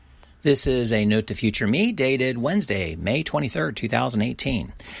This is a Note to Future Me dated Wednesday, May 23rd,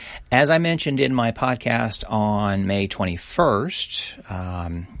 2018. As I mentioned in my podcast on May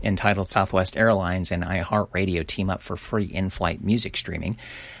 21st, entitled Southwest Airlines and iHeartRadio Team Up for Free In-Flight Music Streaming,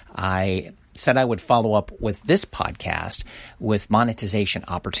 I said I would follow up with this podcast with monetization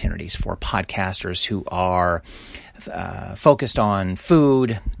opportunities for podcasters who are focused on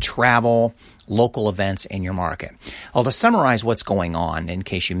food, travel, local events in your market. Well, to summarize what's going on, in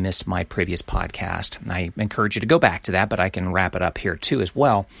case you missed my previous podcast, I encourage you to go back to that, but I can wrap it up here too as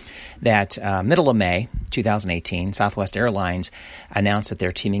well, that middle of May 2018, Southwest Airlines announced that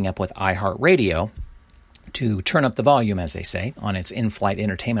they're teaming up with iHeartRadio to turn up the volume, as they say, on its in-flight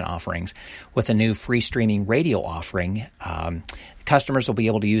entertainment offerings with a new free streaming radio offering. Customers will be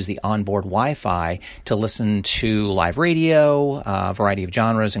able to use the onboard Wi-Fi to listen to live radio, a variety of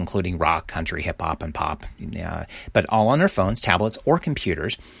genres, including rock, country, hip-hop, and pop, but all on their phones, tablets, or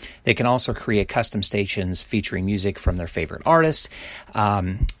computers. They can also create custom stations featuring music from their favorite artists. The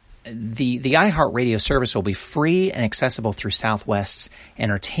iHeartRadio service will be free and accessible through Southwest's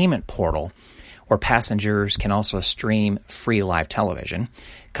entertainment portal, where passengers can also stream free live television.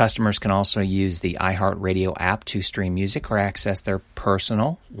 Customers can also use the iHeartRadio app to stream music or access their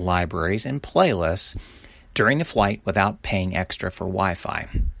personal libraries and playlists during the flight without paying extra for Wi-Fi.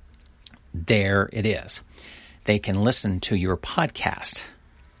 There it is. They can listen to your podcast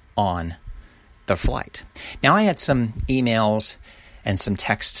on the flight. Now, I had some emails and some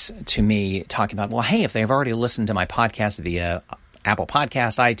texts to me talking about, well, hey, if they've already listened to my podcast via Apple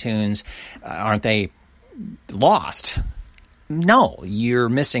Podcast, iTunes, aren't they lost? No, you're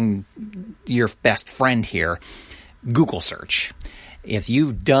missing your best friend here, Google search. If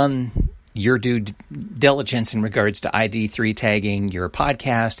you've done your due diligence in regards to ID3 tagging your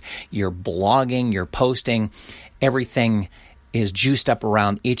podcast, your blogging, your posting, everything is juiced up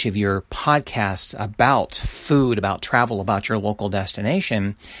around each of your podcasts about food, about travel, about your local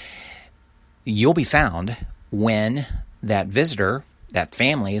destination, you'll be found when that visitor, that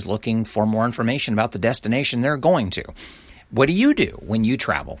family, is looking for more information about the destination they're going to. What do you do when you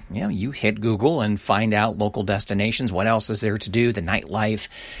travel? You hit Google and find out local destinations. What else is there to do? The nightlife,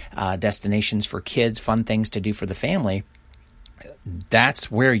 destinations for kids, fun things to do for the family. That's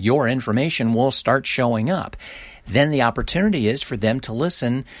where your information will start showing up. Then the opportunity is for them to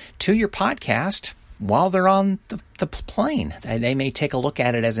listen to your podcast while they're on the plane. They may take a look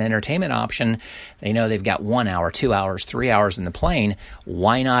at it as an entertainment option. They know they've got 1 hour, 2 hours, 3 hours in the plane.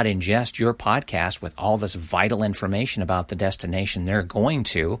 Why not ingest your podcast with all this vital information about the destination they're going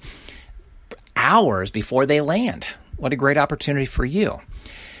to hours before they land? What a great opportunity for you.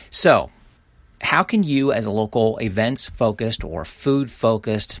 So, how can you, as a local events-focused or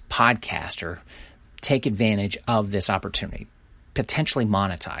food-focused podcaster, take advantage of this opportunity? Potentially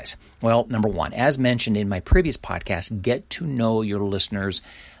monetize? Well, number one, as mentioned in my previous podcast, get to know your listeners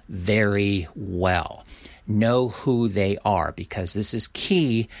very well. Know who they are, because this is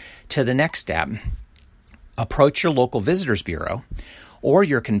key to the next step. Approach your local visitors bureau or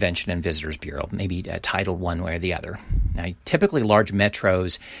your convention and visitors bureau, maybe titled one way or the other. Now, typically large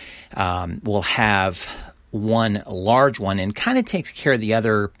metros will have one large one and kind of takes care of the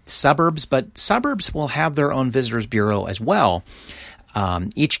other suburbs, but suburbs will have their own visitors bureau as well.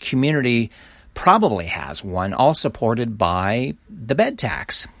 Each community probably has one, all supported by the bed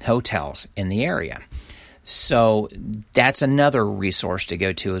tax hotels in the area. So that's another resource to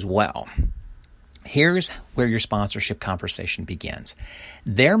go to as well. Here's where your sponsorship conversation begins.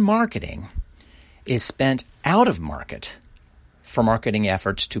 Their marketing is spent out of market for marketing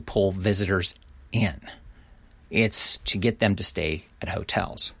efforts to pull visitors in. It's to get them to stay at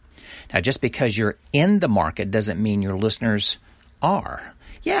hotels. Now, just because you're in the market doesn't mean your listeners are.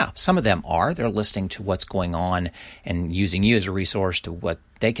 Yeah, some of them are. They're listening to what's going on and using you as a resource to what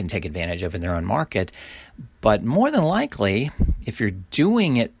they can take advantage of in their own market. But more than likely, if you're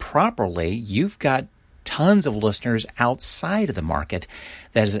doing it properly, you've got tons of listeners outside of the market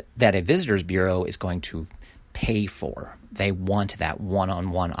that a visitors bureau is going to pay for. They want that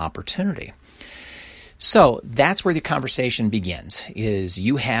one-on-one opportunity. So that's where the conversation begins, is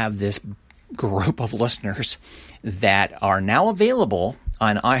you have this group of listeners that are now available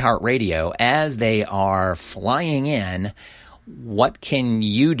on iHeartRadio as they are flying in. What can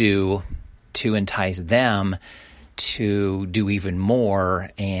you do to entice them to do even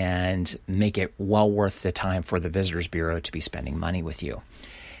more and make it well worth the time for the Visitors Bureau to be spending money with you?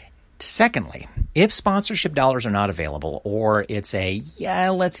 Secondly, if sponsorship dollars are not available, or it's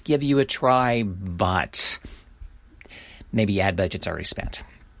let's give you a try, but maybe ad budget's already spent.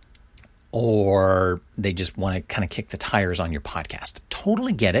 or they just want to kind of kick the tires on your podcast.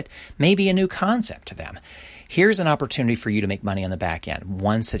 Totally get it. Maybe a new concept to them. Here's an opportunity for you to make money on the back end.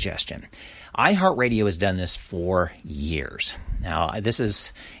 One suggestion. iHeartRadio has done this for years. Now, this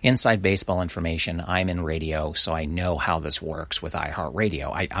is inside baseball information. I'm in radio, so I know how this works with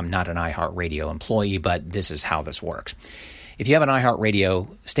iHeartRadio. I'm not an iHeartRadio employee, but this is how this works. If you have an iHeartRadio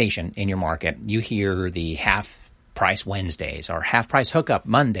station in your market, you hear the half-price Wednesdays or half-price hookup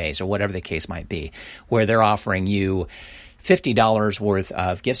Mondays or whatever the case might be, where they're offering you $50 worth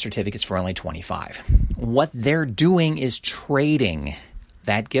of gift certificates for only $25. What they're doing is trading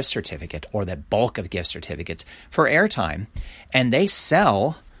that gift certificate or that bulk of gift certificates for airtime, and they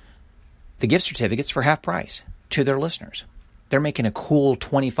sell the gift certificates for half price to their listeners. They're making a cool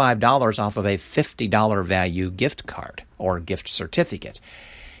 $25 off of a $50 value gift card or gift certificate.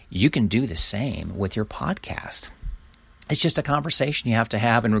 You can do the same with your podcast. It's just a conversation you have to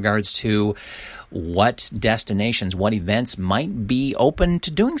have in regards to what destinations, what events might be open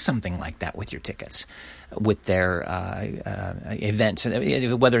to doing something like that with your tickets, with their event,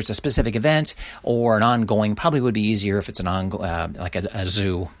 whether it's a specific event or an ongoing. Probably would be easier if it's an ongoing, like a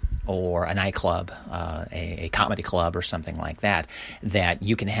zoo or a nightclub, a comedy club or something like that, that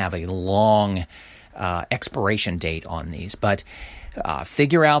you can have a long expiration date on these. But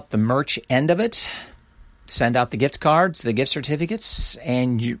figure out the merch end of it. Send out the gift cards, the gift certificates,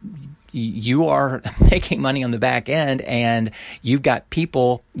 and you are making money on the back end, and you've got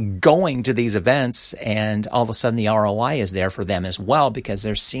people going to these events, and all of a sudden the ROI is there for them as well because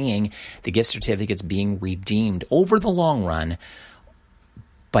they're seeing the gift certificates being redeemed over the long run,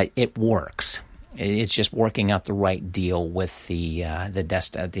 but it works. It's just working out the right deal with the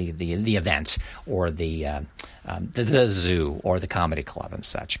event or the zoo or the comedy club and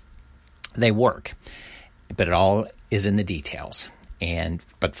such. They work. But it all is in the details.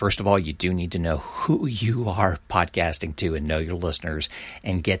 But first of all, you do need to know who you are podcasting to and know your listeners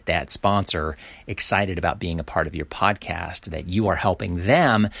and get that sponsor excited about being a part of your podcast, that you are helping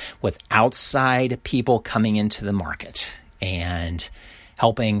them with outside people coming into the market and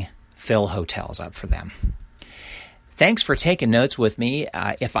helping fill hotels up for them. Thanks for taking notes with me.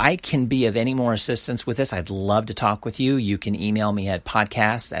 If I can be of any more assistance with this, I'd love to talk with you. You can email me at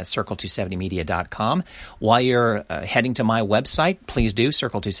podcasts@circle270media.com. While you're heading to my website, please do,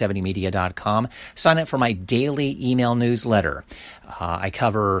 circle270media.com. Sign up for my daily email newsletter. I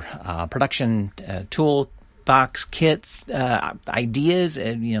cover production tool box kits, ideas,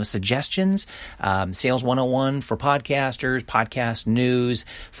 suggestions, Sales 101 for podcasters, podcast news.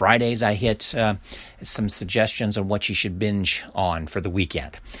 Fridays, I hit some suggestions on what you should binge on for the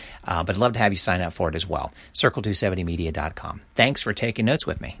weekend. But I'd love to have you sign up for it as well. Circle270media.com. Thanks for taking notes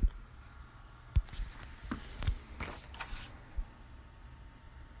with me.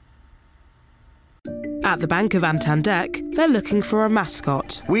 At the Bank of Antandek, they're looking for a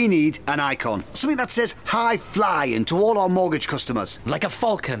mascot. We need an icon. Something that says high flying to all our mortgage customers. Like a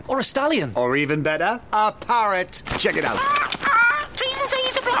falcon or a stallion. Or even better, a parrot. Check it out. Trees and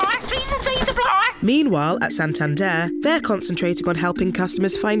seas apply. Trees and seas apply. Meanwhile, at Santander, they're concentrating on helping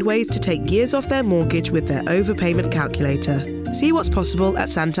customers find ways to take years off their mortgage with their overpayment calculator. See what's possible at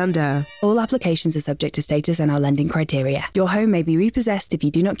Santander. All applications are subject to status and our lending criteria. Your home may be repossessed if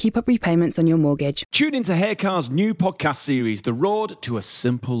you do not keep up repayments on your mortgage. Tune into Haycar's new podcast series, The Road to a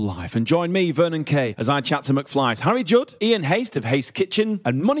Simple Life, and join me, Vernon Kay, as I chat to McFly's Harry Judd, Ian Haste of Haste Kitchen,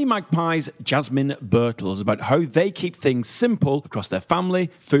 and Money Magpie's Jasmine Birtles about how they keep things simple across their family,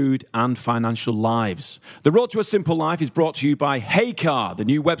 food, and financial lives. The Road to a Simple Life is brought to you by Haycar, the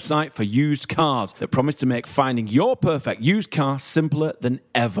new website for used cars that promise to make finding your perfect used car simpler than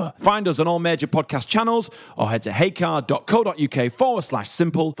ever. Find us on all major podcast channels or head to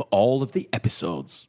haycar.co.uk/simple for all of the episodes.